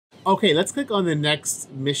Okay, let's click on the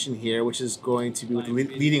next mission here, which is going to be with the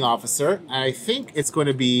leading officer. And I think it's going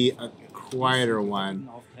to be a quieter one.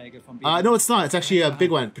 No, it's not. It's actually a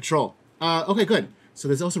big one. Patrol. Okay, good. So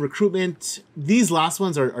there's also recruitment. These last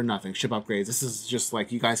ones are nothing. Ship upgrades. This is just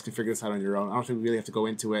like you guys can figure this out on your own. I don't think we really have to go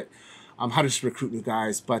into it. How to just recruit new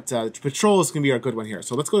guys. But patrol is going to be our good one here.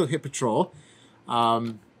 So let's go hit patrol.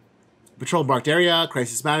 Patrol marked area,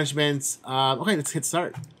 crisis management. Okay, let's hit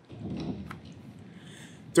start.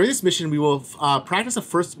 During this mission, we will practice a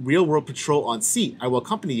first real-world patrol on sea. I will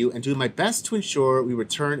accompany you and do my best to ensure we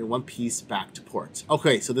return in one piece back to port.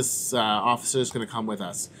 Okay, so this officer is going to come with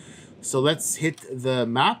us. So let's hit the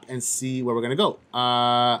map and see where we're going to go.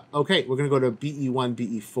 Okay, we're going to go to BE1,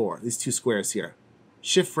 BE4. These two squares here.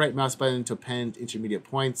 Shift right mouse button to append intermediate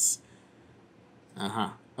points.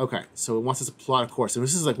 Okay, so it wants us to plot a course. And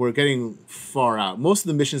this is like we're getting far out. Most of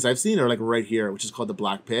the missions I've seen are like right here, which is called the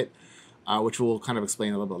Black Pit. Which we'll kind of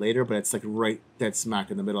explain a little bit later, but it's like right dead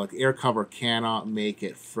smack in the middle. Like air cover cannot make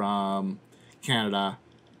it from Canada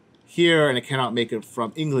here, and it cannot make it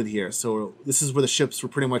from England here. So this is where the ships were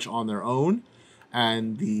pretty much on their own,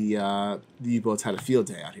 and the U-boats had a field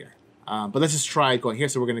day out here. But let's just try going here.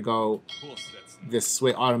 So we're going to go this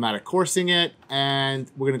way, automatic coursing it, and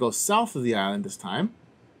we're going to go south of the island this time.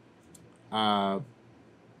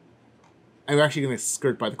 And we're actually going to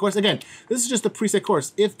skirt by the course. Again, this is just a preset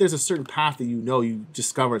course. If there's a certain path that you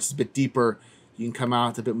discover it's a bit deeper, you can come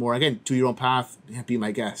out a bit more. Again, do your own path. Be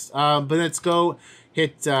my guest. But let's go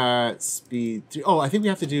hit speed 3. Oh, I think we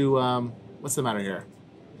have to do... what's the matter here?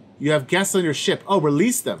 You have guests on your ship. Oh,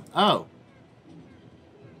 release them. Oh.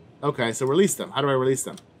 Okay, so release them. How do I release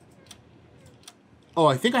them? Oh,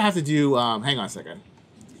 I think I have to do... hang on a second.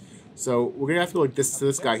 So we're going to have to go like this to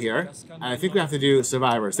this guy here. And I think we have to do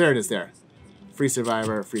survivors. There it is there. Free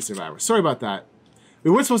survivor, free survivor. Sorry about that. We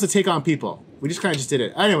weren't supposed to take on people. We just kind of just did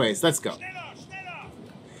it. Anyways, let's go.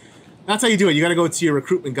 That's how you do it. You got to go to your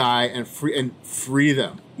recruitment guy and free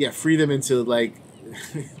them. Yeah, free them into like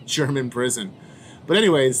German prison. But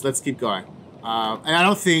anyways, let's keep going. And I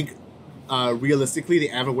don't think realistically they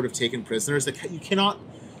ever would have taken prisoners. Like you cannot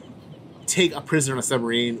take a prisoner on a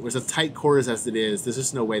submarine with as tight quarters as it is. There's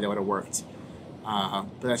just no way that would have worked.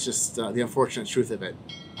 But that's just the unfortunate truth of it.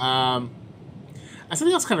 And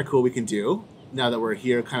something else kind of cool we can do, now that we're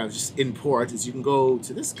here kind of just in port, is you can go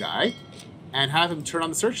to this guy and have him turn on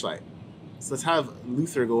the searchlight. So let's have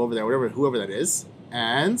Luther go over there, whoever that is.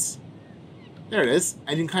 And there it is.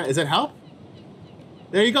 And you can kind of, does that help?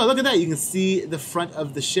 There you go, look at that. You can see the front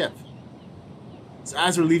of the ship. So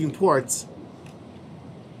as we're leaving port,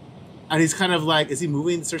 and he's kind of like, is he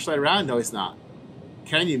moving the searchlight around? No, he's not.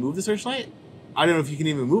 Can you move the searchlight? I don't know if you can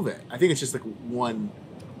even move it. I think it's just like one...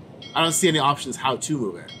 I don't see any options how to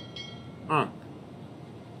move it. Huh.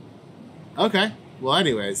 Okay. Well,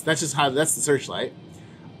 anyways, that's the searchlight.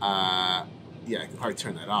 Yeah, I can probably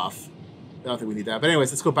turn that off. I don't think we need that. But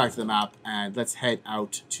anyways, let's go back to the map and let's head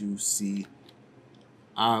out to sea.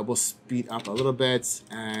 We'll speed up a little bit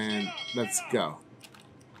and let's go.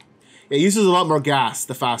 It uses a lot more gas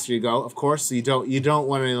the faster you go, of course. So you don't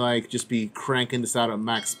want to like just be cranking this out at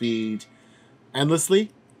max speed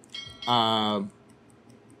endlessly.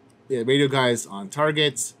 Yeah, radio guy's on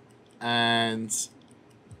target, and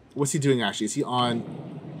what's he doing actually? Is he on?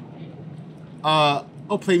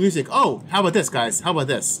 Oh, play music. Oh, how about this, guys? How about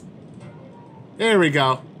this? There we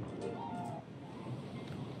go.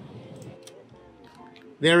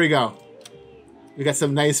 There we go. We got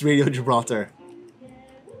some nice Radio Gibraltar.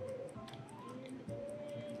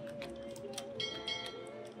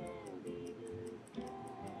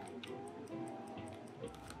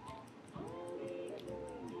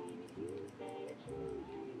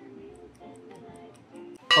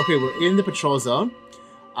 Okay, we're in the patrol zone.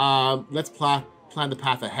 Let's plan the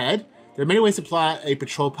path ahead. There are many ways to plot a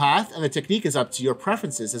patrol path, and the technique is up to your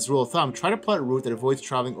preferences. As a rule of thumb, try to plot a route that avoids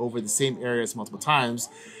traveling over the same areas multiple times,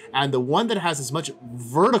 and the one that has as much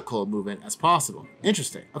vertical movement as possible.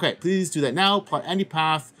 Interesting. Okay, please do that now. Plot any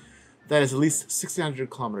path that is at least 1,600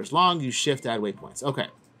 kilometers long. Use shift to add waypoints. Okay,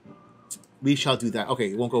 we shall do that.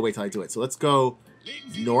 Okay, it won't go away till I do it. So let's go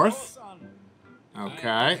north.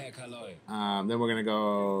 Okay. Then we're gonna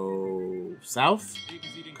go south.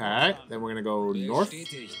 Okay. Then we're gonna go north.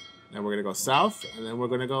 Then we're gonna go south, and then we're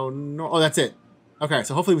gonna go north. Oh, that's it. Okay,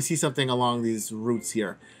 so hopefully we see something along these routes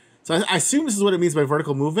here. So I assume this is what it means by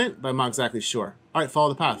vertical movement, but I'm not exactly sure. All right, follow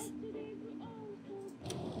the path.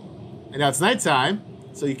 And now it's nighttime,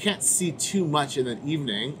 so you can't see too much in the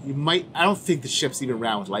evening. You might. I don't think the ship's even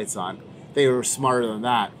ran with lights on. They were smarter than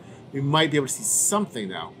that. We might be able to see something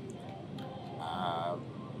now.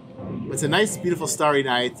 It's a nice, beautiful, starry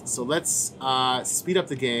night. So let's speed up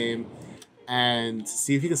the game and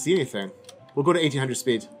see if you can see anything. We'll go to 1800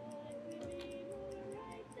 speed.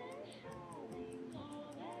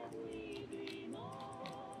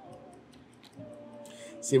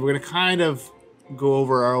 See, we're going to kind of go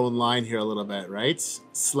over our own line here a little bit, right?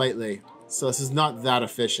 Slightly. So this is not that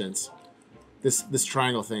efficient. This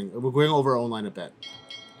triangle thing. We're going over our own line a bit.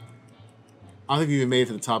 I don't think we even made it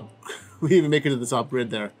to the top. We didn't even make it to the top grid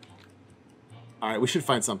there. Alright, we should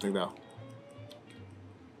find something, though.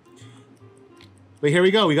 But here we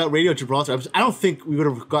go. We got Radio Gibraltar. I don't think we would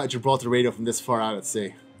have got Gibraltar radio from this far out at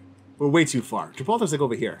sea. We're way too far. Gibraltar's like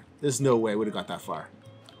over here. There's no way we would have got that far.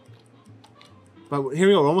 But here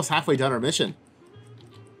we go. We're almost halfway done our mission.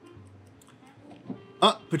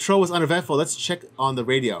 Oh, patrol was uneventful. Let's check on the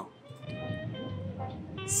radio.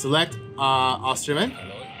 Select Austerman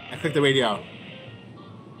and click the radio.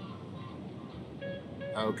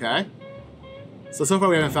 Okay. So far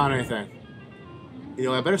we haven't found anything. You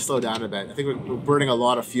know, I better slow down a bit. I think we're burning a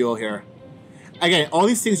lot of fuel here. Again, all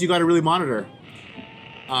these things you got to really monitor.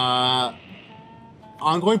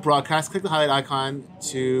 Ongoing broadcast. Click the highlight icon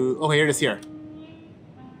to... Oh, here it is here.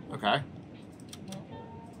 Okay.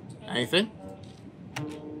 Anything?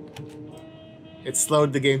 It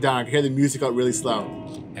slowed the game down. I can hear the music got really slow.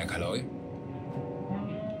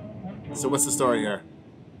 So what's the story here?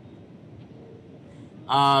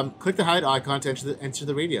 Click the highlight icon to enter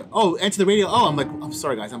the radio. Oh, enter the radio. Oh, I'm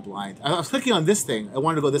sorry guys, I'm blind. I was clicking on this thing. I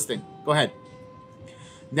wanted to go this thing. Go ahead.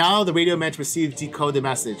 Now the radio meant to receive, decode the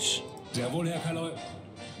message.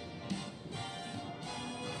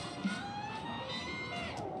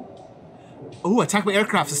 Oh, attack by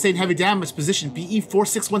aircraft, sustained heavy damage, position BE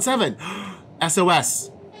 4617.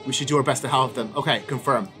 SOS. We should do our best to help them. Okay,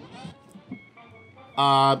 confirm.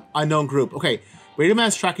 Unknown group. Okay. Radio man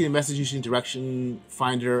is tracking the message using direction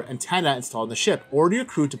finder antenna installed in the ship. Order your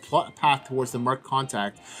crew to plot a path towards the marked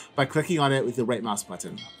contact by clicking on it with the right mouse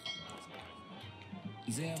button.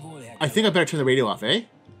 I think I better turn the radio off, eh?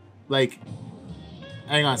 Like,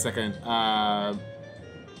 hang on a second.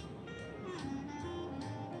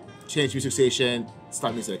 Change music station.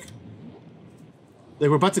 Stop music. Like,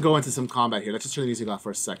 we're about to go into some combat here. Let's just turn the music off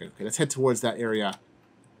for a second. Okay, let's head towards that area.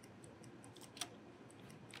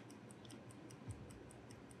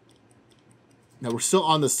 Now, we're still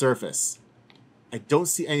on the surface. I don't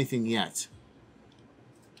see anything yet.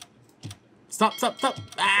 Stop, stop, stop!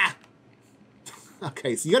 Ah!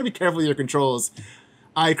 Okay, so you gotta be careful with your controls.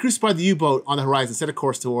 Crew spotted the U-boat on the horizon. Set a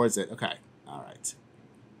course towards it. Okay, alright.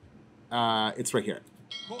 It's right here.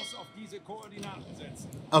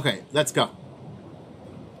 Okay, let's go.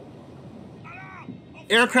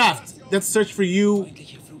 Aircraft! Let's search for you.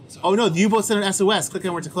 Oh no, the U-boat sent an SOS. Click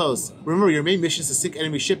on where to close. Remember, your main mission is to sink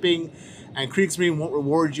enemy shipping, and Kriegsmarine won't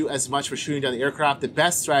reward you as much for shooting down the aircraft. The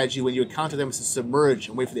best strategy when you encounter them is to submerge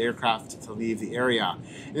and wait for the aircraft to leave the area.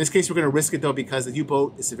 In this case, we're going to risk it though because the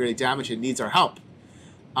U-boat is severely damaged and needs our help.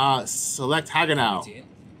 Select Hagenau.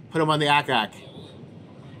 Put him on the Akak.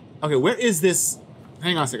 Okay, where is this?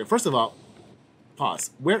 Hang on a second. First of all,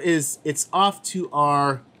 pause. Where is? It's off to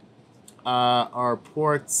our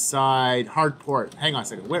port side, hard port. Hang on a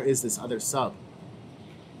second. Where is this other sub?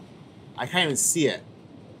 I can't even see it.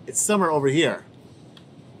 It's somewhere over here.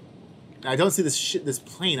 Now, I don't see this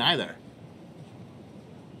plane either.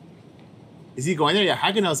 Is he going there? Yeah,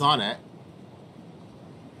 Hagenau's on it.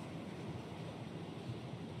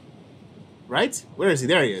 Right? Where is he?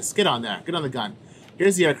 There he is. Get on there. Get on the gun.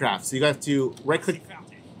 Here's the aircraft. So you have to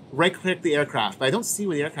right-click the aircraft. But I don't see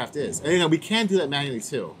where the aircraft is. And, you know, we can do that manually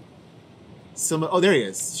too. Oh, there he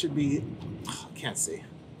is. Should be... Oh, I can't see.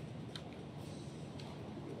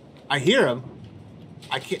 I hear him.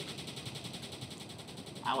 I can't...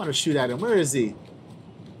 I want to shoot at him. Where is he?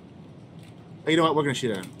 Oh, you know what? We're going to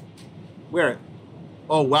shoot at him. Where?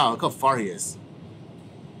 Oh, wow. Look how far he is.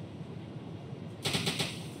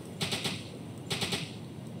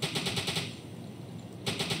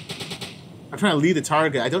 I'm trying to lead the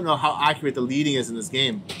target. I don't know how accurate the leading is in this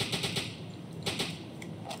game.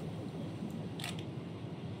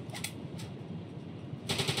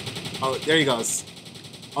 Oh, there he goes.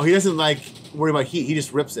 Oh, he doesn't like worry about heat. He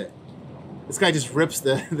just rips it. This guy just rips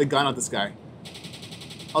the gun out this guy.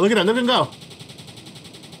 Oh, look at him. Look at him go.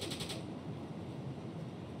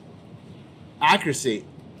 Accuracy.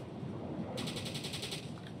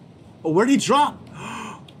 Oh, where did he drop?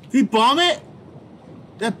 Did he bomb it?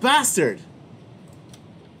 That bastard.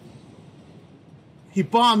 He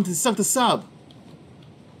bombed and sunk the sub.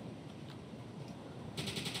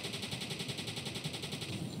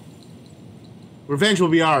 Revenge will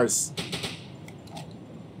be ours.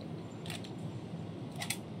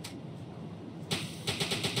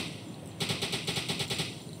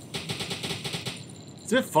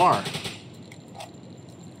 It's a bit far.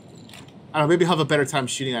 I don't know, maybe I'll have a better time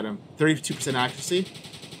shooting at him. 32% accuracy.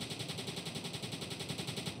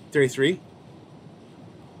 33.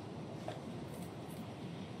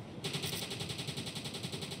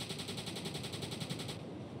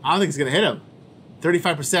 I don't think he's gonna hit him.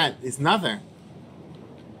 35% is nothing.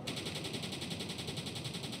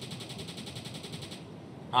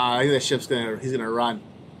 I think the ship's he's gonna run.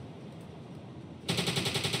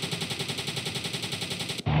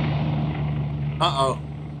 Uh-oh.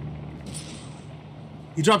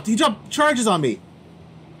 He dropped charges on me.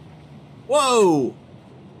 Whoa.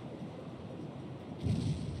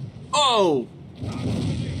 Oh.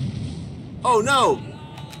 Oh no.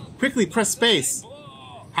 Quickly press space.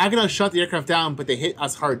 Hagenau shot the aircraft down, but they hit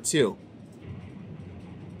us hard too.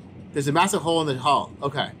 There's a massive hole in the hull.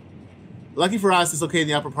 Okay. Lucky for us, it's located in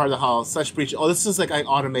the upper part of the hull. Such breach. Oh, this is like I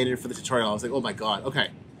automated for the tutorial. I was like, oh my god. Okay.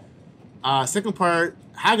 Second part,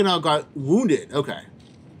 Hagenau got wounded. Okay.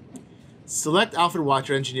 Select Alfred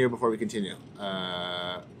Wachter, engineer, before we continue.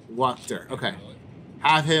 Wachter. Okay.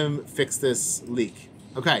 Have him fix this leak.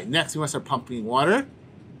 Okay, next we must start pumping water.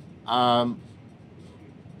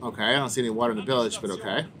 Okay, I don't see any water in the village, but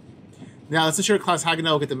okay. Now, let's ensure Klaus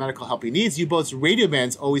Hagenau will get the medical help he needs. U-boat's radio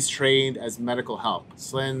man's always trained as medical help.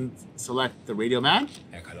 Select the radio man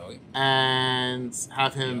and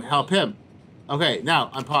have him help him. Okay,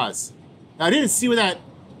 now, on pause. Now, I didn't see where that...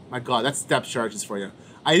 My god, that's depth charges for you.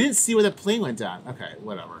 I didn't see where that plane went down. Okay,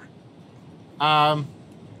 whatever.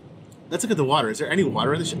 Let's look at the water. Is there any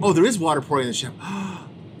water in the ship? Oh, there is water pouring in the ship.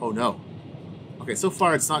 Oh, no. Okay, so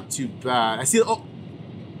far it's not too bad. I see... Oh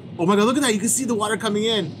my god, look at that. You can see the water coming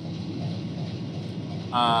in.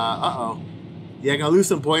 Uh-oh. Yeah, I'm gonna lose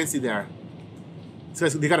some buoyancy there. So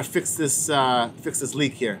guys, they gotta fix this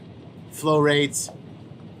leak here. Flow rate.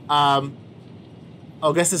 I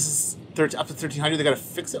guess this is up to 1300. They gotta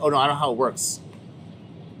fix it. Oh no, I don't know how it works.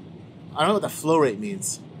 I don't know what the flow rate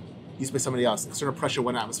means. Used by somebody else. External pressure,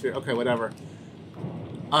 1 atmosphere. Okay, whatever.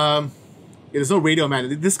 Yeah, there's no radio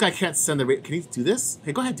man. This guy can't send the radio. Can he do this?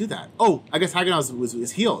 Hey, go ahead, do that. Oh, I guess Hagenau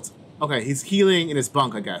was healed. Okay, he's healing in his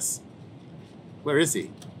bunk, I guess. Where is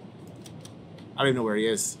he? I don't even know where he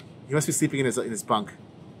is. He must be sleeping in his bunk.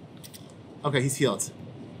 Okay, he's healed.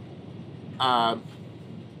 Alright,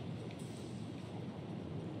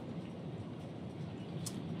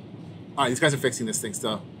 these guys are fixing this thing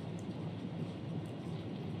still.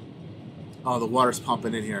 Oh, the water's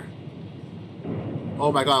pumping in here.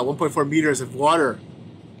 Oh my god, 1.4 meters of water.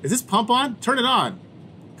 Is this pump on? Turn it on.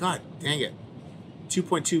 God dang it.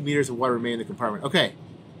 2.2 meters of water remain in the compartment. Okay.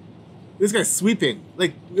 This guy's sweeping.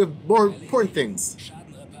 Like, we have more important things.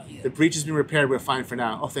 The breach has been repaired. We're fine for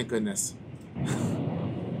now. Oh, thank goodness.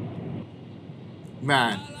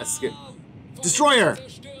 Man, that's good. Destroyer!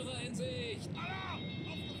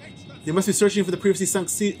 They must be searching for the previously sunk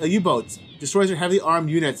U-boats. Destroyers are heavily armed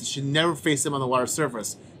units. You should never face them on the water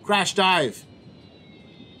surface. Crash dive!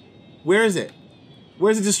 Where is it?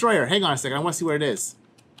 Where's the destroyer? Hang on a second. I want to see where it is.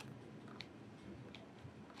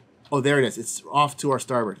 Oh, there it is. It's off to our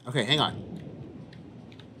starboard. Okay, hang on.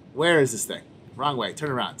 Where is this thing? Wrong way. Turn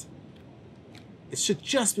around. It should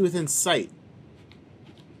just be within sight.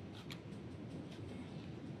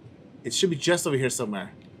 It should be just over here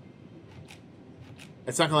somewhere.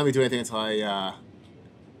 It's not going to let me do anything until I...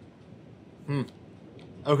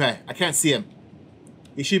 Okay, I can't see him.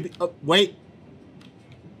 He should be... Oh, wait.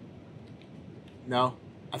 No.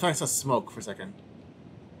 I thought I saw smoke for a second.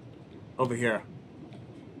 Over here.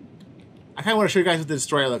 I kind of want to show you guys what the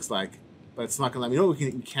destroyer looks like, but it's not going to let me. You know what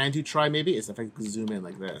we can do, try maybe? Is if I can zoom in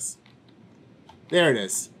like this. There it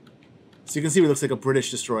is. So you can see it looks like a British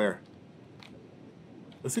destroyer.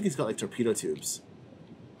 Looks like he's got like torpedo tubes.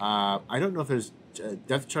 I don't know if there's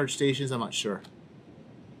depth charge stations. I'm not sure.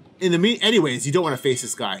 In the anyways, you don't want to face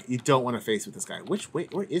this guy. You don't want to face with this guy.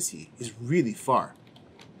 Where is he? He's really far.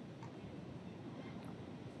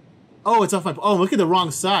 Oh, it's off my... Oh, I'm looking at the wrong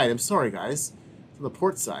side. I'm sorry, guys. It's on the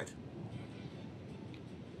port side.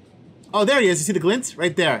 Oh, there he is. You see the glint?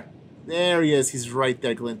 Right there. There he is. He's right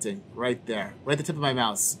there glinting. Right there. Right at the tip of my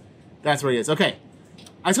mouse. That's where he is. Okay.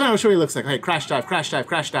 I just want to show you what he looks like. Okay, crash dive, crash dive,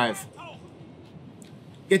 crash dive.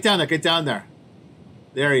 Get down there, get down there.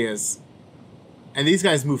 There he is. And these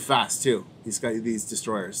guys move fast, too. These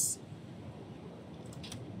destroyers.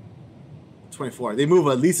 24. They move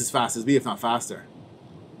at least as fast as me, if not faster.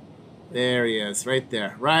 There he is. Right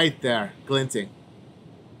there. Right there. Glinting.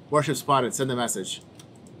 Warship spotted. Send a message.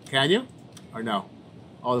 Can you? Or no?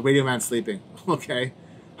 Oh, the radio man's sleeping. Okay.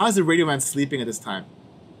 How's the radio man sleeping at this time?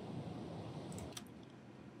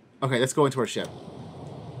 Okay, let's go into our ship.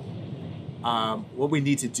 what we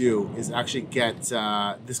need to do is actually get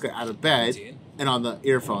this guy out of bed and on the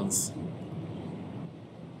earphones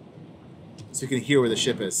so you can hear where the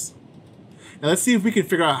ship is. Now let's see if we can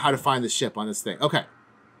figure out how to find the ship on this thing. Okay.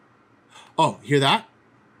 Oh, you hear that?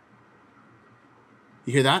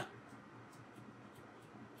 You hear that?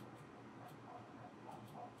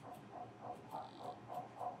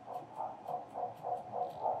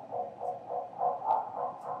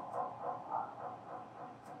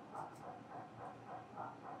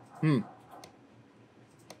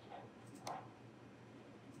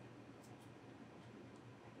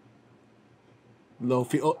 Low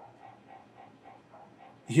oh.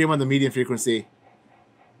 You hear him on the medium frequency.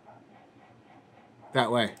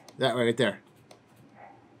 That way right there.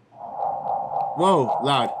 Whoa,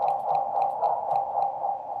 loud.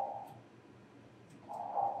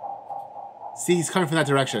 See, he's coming from that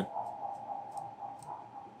direction.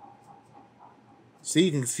 See,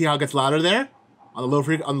 you can see how it gets louder there on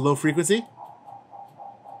the low frequency.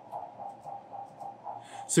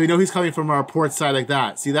 So we know he's coming from our port side like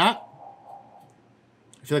that. See that?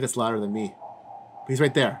 I feel like it's louder than me. But he's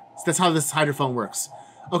right there. So that's how this hydrophone works.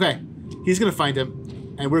 Okay, he's going to find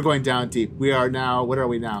him. And we're going down deep. We are now, what are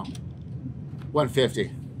we now?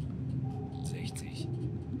 150.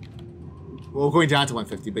 Well, we're going down to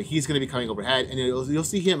 150, but he's going to be coming overhead. And you'll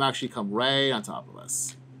see him actually come right on top of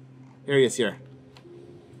us. Here he is here.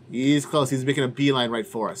 He's close. He's making a beeline right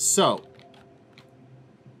for us. So,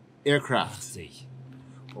 aircraft.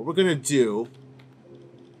 What we're going to do,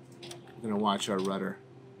 we're going to watch our rudder.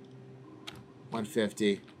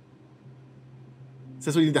 150. So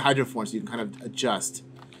that's what you need the hydrophone, so you can kind of adjust.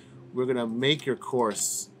 We're going to make your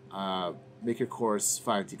course 5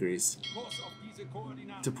 degrees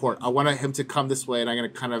to port. I want him to come this way, and I'm going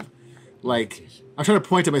to kind of, like, I'm trying to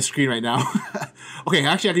point at my screen right now. Okay,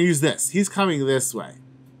 actually, I can use this. He's coming this way,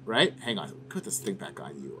 right? Hang on. Put this thing back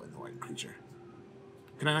on, you annoying creature.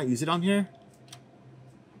 Can I not use it on here?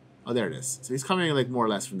 Oh, there it is. So he's coming, like, more or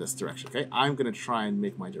less from this direction, okay? I'm going to try and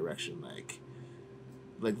make my direction, like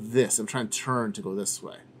this. I'm trying to turn to go this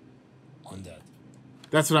way. On that.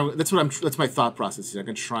 That's my thought process here. I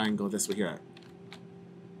can try and go this way here.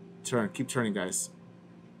 Turn. Keep turning, guys.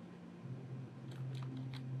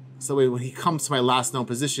 So when he comes to my last known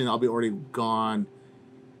position, I'll be already gone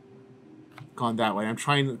that way. I'm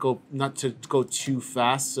trying to go not to go too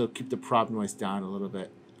fast, so keep the prop noise down a little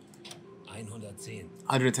bit.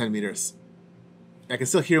 110 meters. I can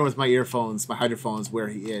still hear him with my earphones, my hydrophones, where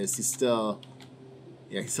he is. He's still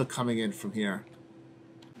coming in from here.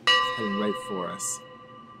 He's heading right for us.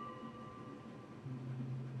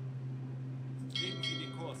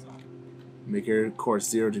 Make your course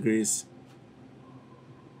 0 degrees.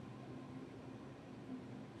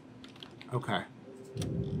 Okay.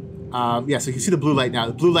 Yeah, so you can see the blue light now.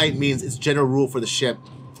 The blue light means it's general rule for the ship.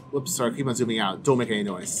 Whoops, sorry, keep on zooming out. Don't make any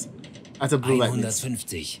noise. That's a blue light.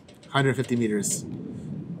 150 meters.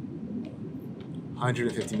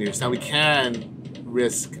 150 meters. Now we can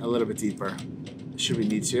risk a little bit deeper, should we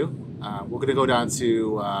need to. We're gonna go down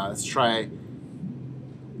to let's try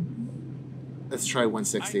 160. Let's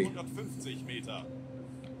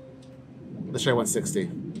try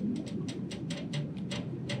 160.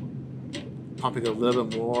 Pumping a little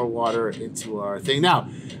bit more water into our thing. Now,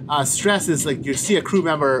 stress is like you see a crew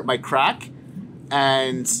member might crack,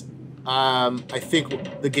 and I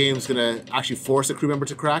think the game's gonna actually force a crew member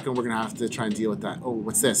to crack, and we're gonna have to try and deal with that. Oh,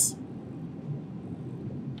 what's this?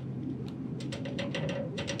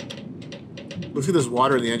 Looks like there's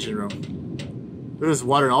water in the engine room. There's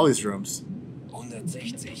water in all these rooms.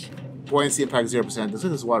 160. Buoyancy impact 0%. Looks like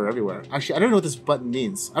there's water everywhere. Actually, I don't know what this button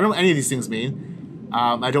means. I don't know what any of these things mean.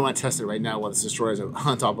 I don't want to test it right now while this destroyer is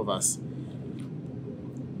on top of us.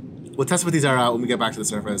 We'll test what these are out when we get back to the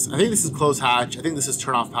surface. I think this is close hatch. I think this is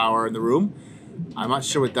turn off power in the room. I'm not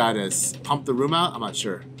sure what that is. Pump the room out? I'm not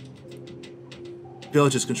sure.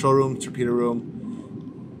 Bilge is control room, torpedo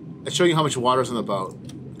room. It's showing you how much water's on the boat.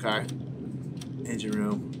 Okay. Engine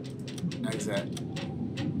room. Exit.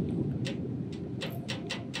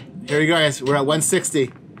 Here you guys. We're at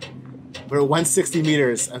 160. We're at 160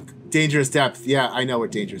 meters. Dangerous depth. Yeah, I know we're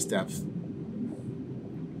dangerous depth.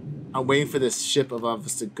 I'm waiting for this ship above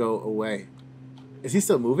us to go away. Is he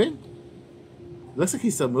still moving? It looks like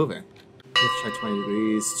he's still moving. Let's try 20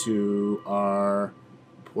 degrees to our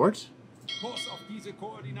port.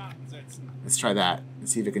 Let's try that and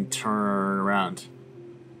see if it can turn around.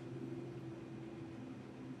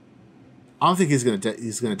 I don't think he's gonna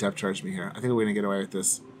depth charge me here. I think we're gonna get away with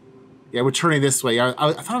this. Yeah, we're turning this way. I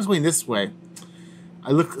thought I was going this way.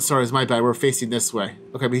 Sorry, it's my bad. We're facing this way.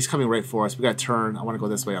 Okay, but he's coming right for us. We gotta turn. I want to go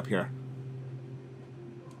this way up here.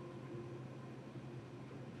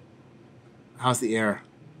 How's the air?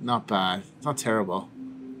 Not bad. It's not terrible.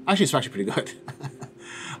 Actually, it's actually pretty good.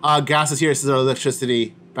 Gas is here. This is our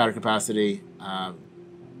electricity, battery capacity.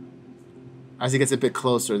 As he gets a bit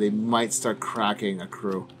closer, they might start cracking a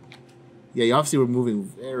crew. Yeah, obviously we're moving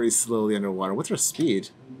very slowly underwater. What's our speed?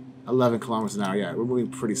 11 kilometers an hour. Yeah, we're moving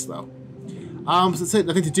pretty slow. So that's it.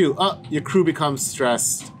 Nothing to do. Your crew becomes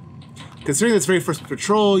stressed. Considering this very first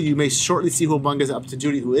patrol, you may shortly see who among us is up to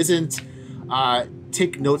duty, who isn't.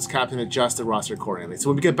 Take notes, Captain, and adjust the roster accordingly. So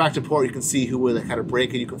when we get back to port, you can see who will had a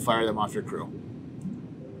break, and you can fire them off your crew.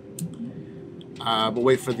 But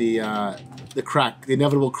wait for the crack, the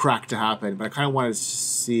inevitable crack to happen. But I kind of wanted to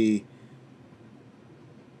see.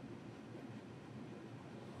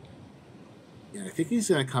 Yeah, I think he's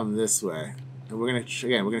gonna come this way, and we're gonna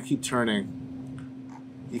keep turning.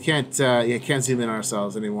 You can't zoom in on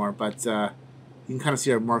ourselves anymore, but you can kind of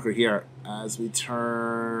see our marker here as we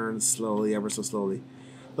turn slowly, ever so slowly.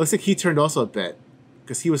 Looks like he turned also a bit,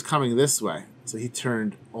 because he was coming this way, so he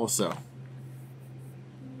turned also.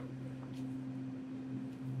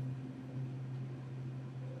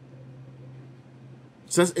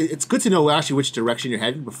 So it's good to know actually which direction you're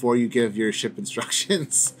heading before you give your ship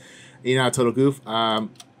instructions. You know, total goof.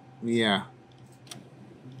 Yeah.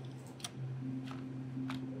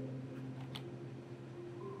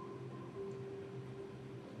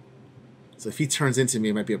 So if he turns into me,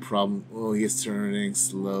 it might be a problem. Oh, he is turning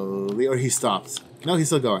slowly. Or he stopped. No, he's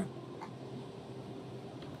still going.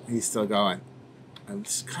 He's still going. I'm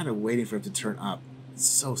just kind of waiting for him to turn up. It's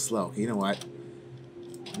so slow. Okay, you know what?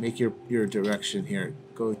 Make your direction here.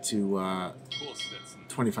 Go to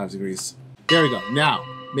 25 degrees. There we go. Now,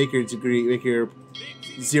 make your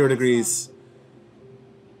 0 degrees.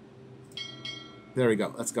 There we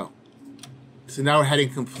go. Let's go. So now we're heading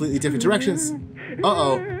completely different directions.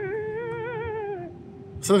 Uh-oh.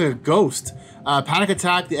 Something like a ghost. Panic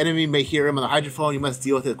attack. The enemy may hear him on the hydrophone. You must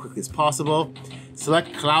deal with it as quickly as possible.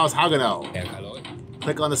 Select Klaus Hagenow.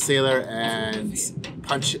 Click on the sailor and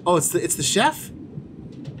punch. Oh, it's the chef?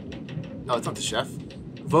 No, it's not the chef.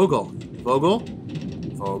 Vogel. Vogel.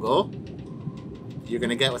 You're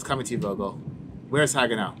gonna get what's coming to you, Vogel. Where's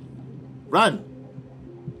Hagenow? Run!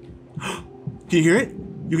 Can you hear it?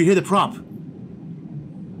 You can hear the prop.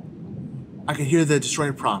 I can hear the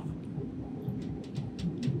destroying prop.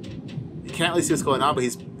 You can't really see what's going on, but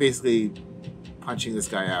he's basically punching this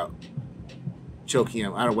guy out. Choking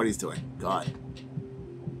him. I don't know what he's doing. God.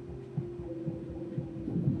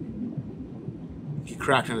 He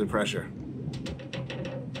cracked under the pressure.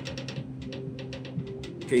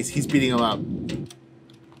 Okay, he's beating him up.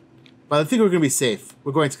 But I think we're going to be safe.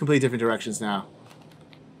 We're going to completely different directions now.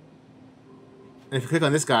 And if you click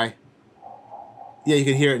on this guy, yeah, you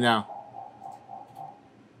can hear it now.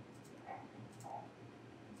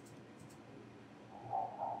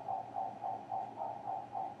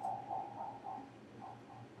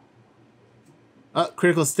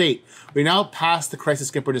 Critical state. We're now past the crisis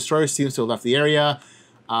skipper. Destroyer seems to have left the area.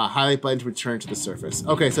 Highlight button to return to the surface.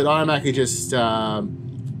 Okay, so it automatically just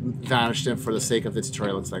vanished him for the sake of the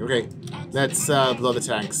tutorial, looks like. Okay, let's blow the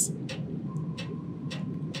tanks.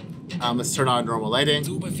 Let's turn on normal lighting.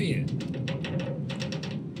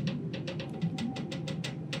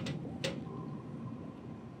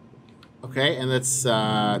 Okay, and let's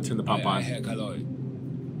turn the pump on.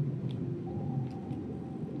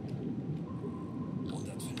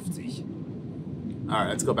 Alright,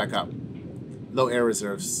 let's go back up. Low air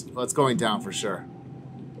reserves. Well, it's going down for sure.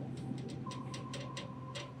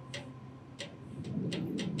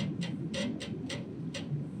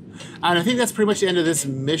 And I think that's pretty much the end of this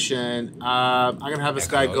mission. I'm going to have this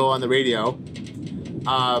guy go on the radio.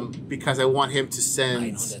 Because I want him to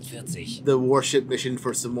send the warship mission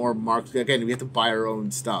for some more marks. Again, we have to buy our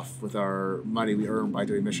own stuff with our money we earn by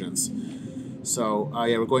doing missions. So,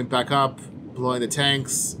 yeah, we're going back up, blowing the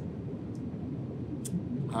tanks.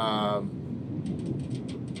 And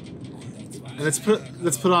let's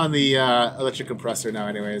put on the electric compressor now,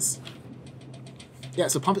 anyways. Yeah,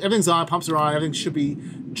 so everything's on, pumps are on, everything should be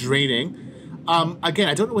draining. Again,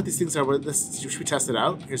 I don't know what these things are, but should we test it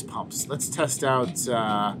out? Here's pumps. Let's test out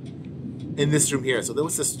in this room here. So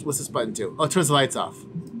what's this button do? Oh, it turns the lights off.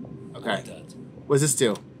 Okay. What does this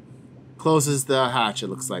do? Closes the hatch, it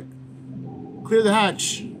looks like. Clear the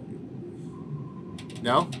hatch.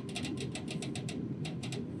 No?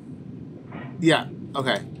 Yeah,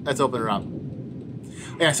 okay. Let's open her up.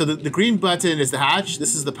 Yeah, so the green button is the hatch.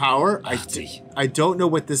 This is the power. I don't know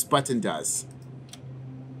what this button does.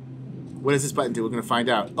 What does this button do? We're going to find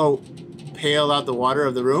out. Oh, pail out the water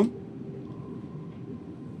of the room?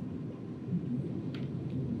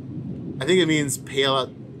 I think it means pail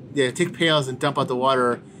out... Yeah, take pails and dump out the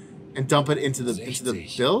water and dump it into the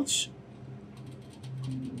bilge?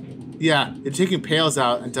 Yeah, they're taking pails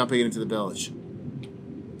out and dumping it into the bilge.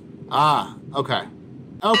 Ah, okay.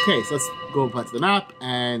 Okay, so let's go back to the map,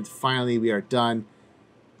 and finally we are done.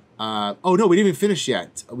 Oh no, we didn't even finish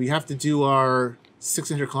yet. We have to do our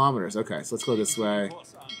 600 kilometers. Okay, so let's go this way,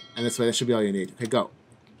 and this way. That should be all you need. Okay, go.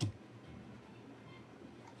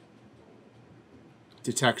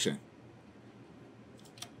 Detection.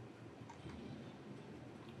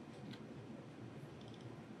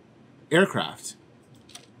 Aircraft.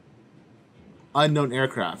 Unknown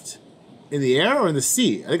aircraft. In the air or in the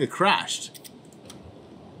sea? I think it crashed.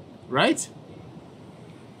 Right?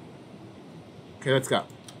 Okay, let's go.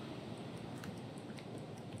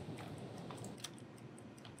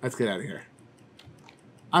 Let's get out of here.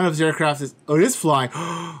 I don't know if this aircraft is... Oh, it is flying.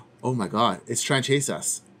 Oh my god. It's trying to chase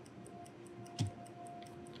us.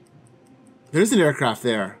 There's an aircraft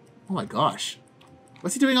there. Oh my gosh.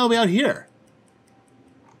 What's he doing all the way out here?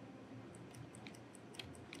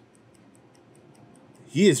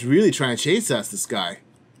 He is really trying to chase us, this guy.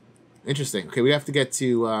 Interesting. Okay, we have to get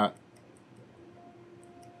to...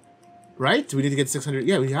 Right? Do we need to get 600?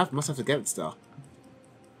 Yeah, we must have to get it still.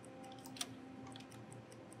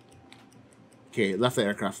 Okay, left the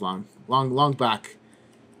aircraft long back.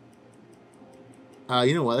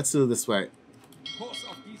 You know what? Let's do it this way.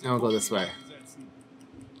 And we'll go this way.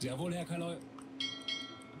 I don't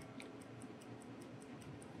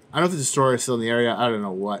know if the destroyer is still in the area. I don't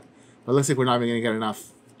know what. But it looks like we're not even going to get enough.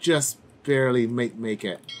 Just barely make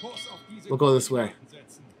it. We'll go this way.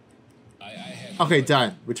 Okay,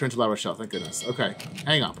 done. Return to La Rochelle. Thank goodness. Okay,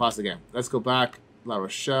 hang on. Pause the game. Let's go back. La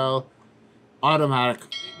Rochelle. Automatic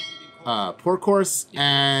port course.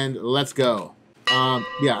 And let's go.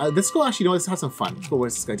 Yeah, let's go actually, you know, let's have some fun. Let's go.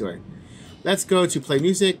 What's this guy doing? Let's go to play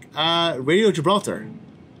music. Radio Gibraltar.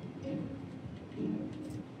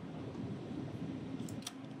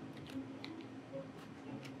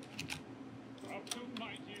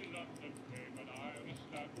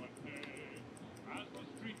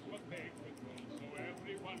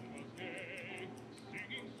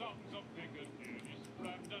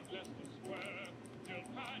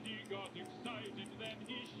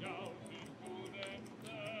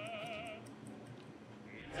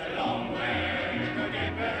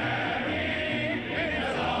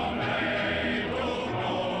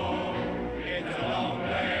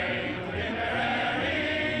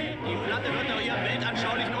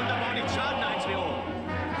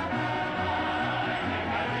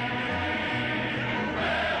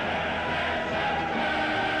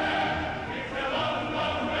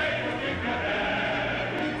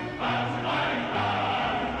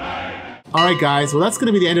 Alright guys, well that's going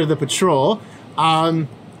to be the end of the patrol. The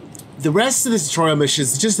rest of this tutorial mission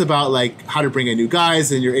is just about like how to bring in new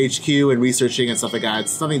guys in your HQ and researching and stuff like that.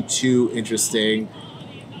 It's nothing too interesting.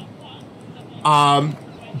 But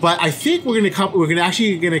I think we're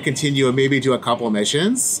gonna continue and maybe do a couple of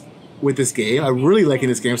missions with this game. I'm really liking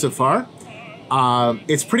this game so far.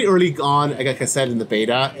 It's pretty early on, like I said, in the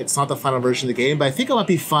beta. It's not the final version of the game, but I think it might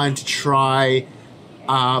be fun to try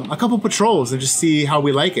a couple patrols and just see how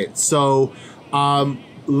we like it. So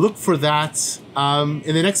look for that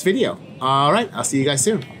in the next video. All right, I'll see you guys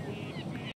soon.